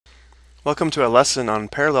Welcome to a lesson on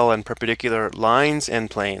parallel and perpendicular lines and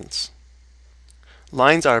planes.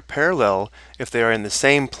 Lines are parallel if they are in the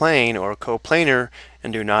same plane or coplanar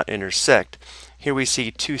and do not intersect. Here we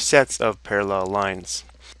see two sets of parallel lines.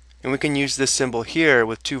 And we can use this symbol here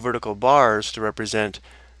with two vertical bars to represent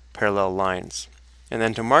parallel lines. And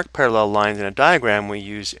then to mark parallel lines in a diagram, we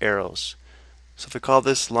use arrows. So if we call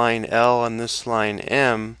this line L and this line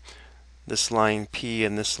M, this line P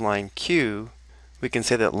and this line Q, we can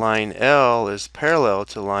say that line L is parallel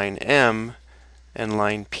to line M and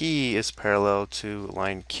line P is parallel to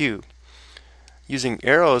line Q. Using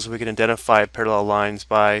arrows, we can identify parallel lines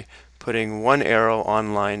by putting one arrow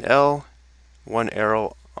on line L, one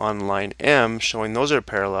arrow on line M, showing those are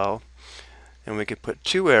parallel, and we could put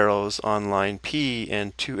two arrows on line P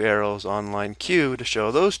and two arrows on line Q to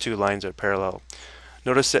show those two lines are parallel.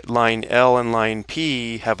 Notice that line L and line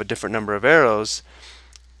P have a different number of arrows,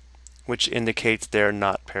 which indicates they're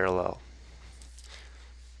not parallel.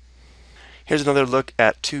 Here's another look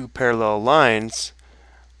at two parallel lines.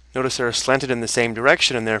 Notice they're slanted in the same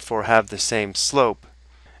direction and therefore have the same slope.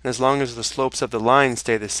 And as long as the slopes of the lines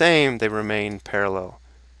stay the same, they remain parallel.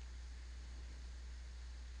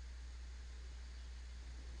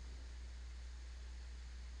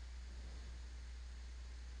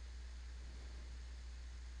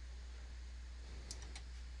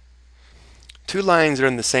 Two lines are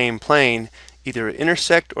in the same plane either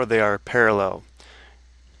intersect or they are parallel.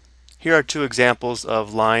 Here are two examples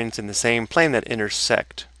of lines in the same plane that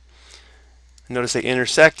intersect. Notice they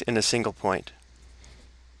intersect in a single point.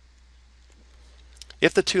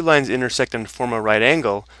 If the two lines intersect and form a right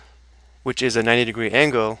angle, which is a 90-degree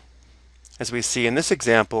angle, as we see in this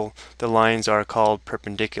example, the lines are called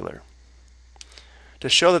perpendicular. To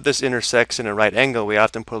show that this intersects in a right angle, we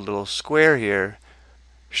often put a little square here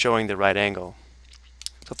showing the right angle.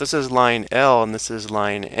 So if this is line L and this is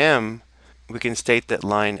line M, we can state that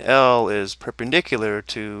line L is perpendicular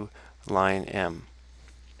to line M.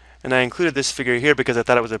 And I included this figure here because I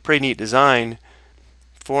thought it was a pretty neat design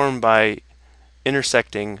formed by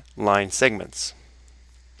intersecting line segments.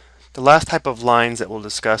 The last type of lines that we'll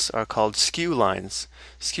discuss are called skew lines.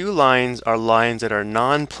 Skew lines are lines that are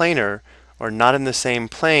non-planar or not in the same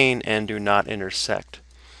plane and do not intersect.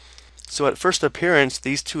 So at first appearance,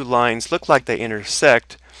 these two lines look like they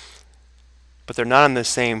intersect, but they're not on the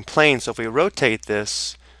same plane. So if we rotate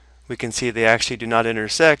this, we can see they actually do not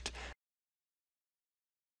intersect,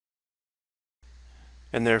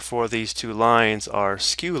 and therefore these two lines are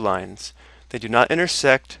skew lines. They do not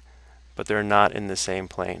intersect, but they're not in the same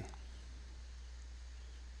plane.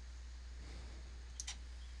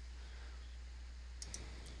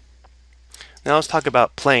 Now let's talk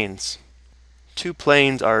about planes. Two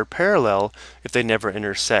planes are parallel if they never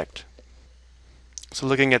intersect. So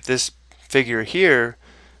looking at this figure here,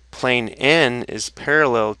 plane N is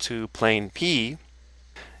parallel to plane P,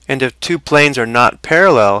 and if two planes are not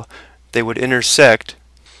parallel, they would intersect,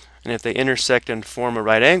 and if they intersect and form a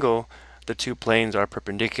right angle, the two planes are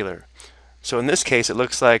perpendicular. So in this case, it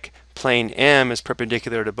looks like plane M is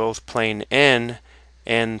perpendicular to both plane N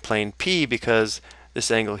and plane P because this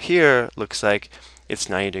angle here looks like it's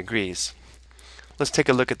 90 degrees. Let's take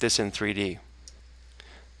a look at this in 3D.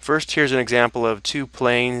 First, here's an example of two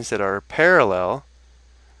planes that are parallel.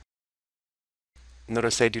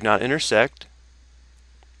 Notice they do not intersect.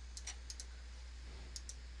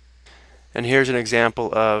 And here's an example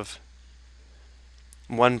of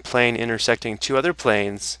one plane intersecting two other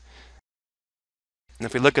planes. And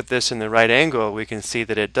if we look at this in the right angle, we can see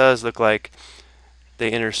that it does look like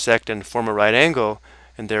they intersect and form a right angle,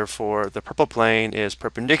 and therefore the purple plane is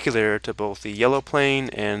perpendicular to both the yellow plane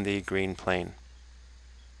and the green plane.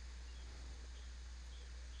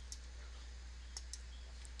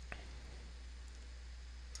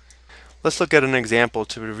 Let's look at an example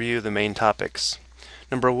to review the main topics.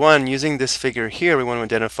 Number one, using this figure here, we want to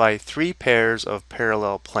identify three pairs of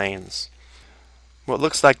parallel planes. What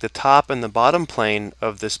looks like the top and the bottom plane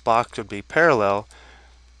of this box would be parallel.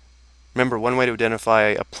 Remember, one way to identify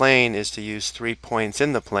a plane is to use 3 points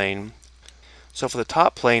in the plane. So for the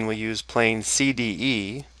top plane, we'll use plane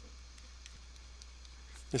CDE.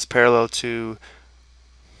 It's parallel to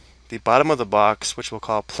the bottom of the box, which we'll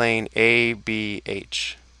call plane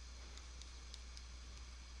ABH.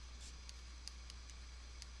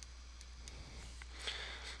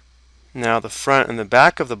 Now the front and the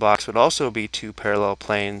back of the box would also be two parallel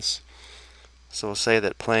planes. So we'll say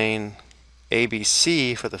that plane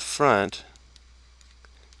ABC for the front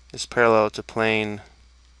is parallel to plane,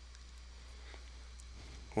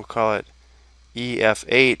 we'll call it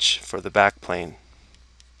EFH for the back plane.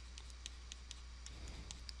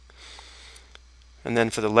 And then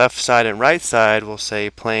for the left side and right side, we'll say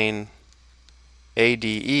plane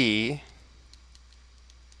ADE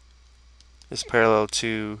is parallel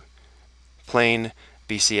to plane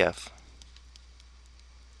BCF.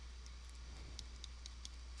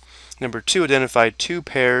 Number 2, identify two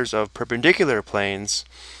pairs of perpendicular planes.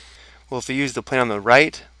 Well, if we use the plane on the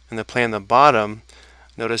right and the plane on the bottom,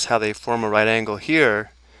 notice how they form a right angle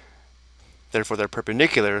here. Therefore, they're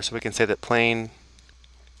perpendicular, so we can say that plane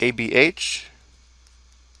ABH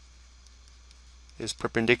is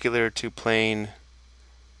perpendicular to plane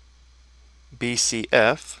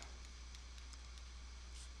BCF.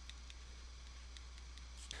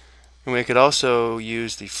 And we could also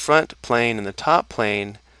use the front plane and the top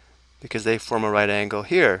plane because they form a right angle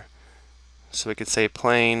here. So we could say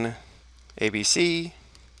plane ABC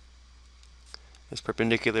is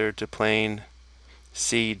perpendicular to plane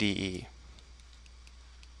CDE.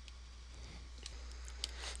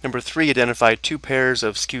 Number 3, identify two pairs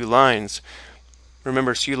of skew lines.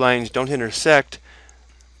 Remember, skew lines don't intersect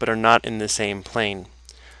but are not in the same plane.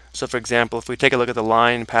 So for example, if we take a look at the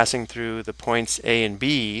line passing through the points A and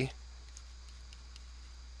B,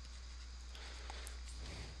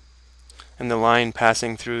 and the line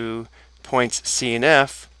passing through points C and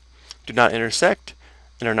F do not intersect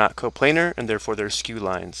and are not coplanar, and therefore they're skew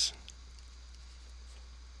lines.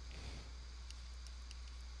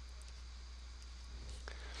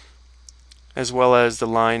 As well as the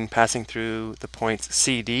line passing through the points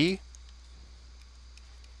CD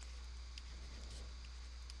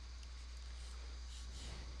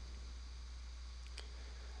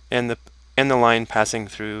and the line passing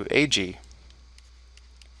through AG.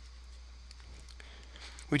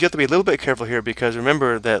 We do have to be a little bit careful here because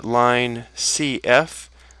remember that line CF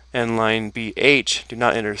and line BH do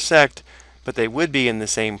not intersect, but they would be in the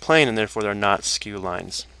same plane and therefore they're not skew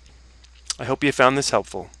lines. I hope you found this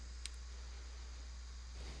helpful.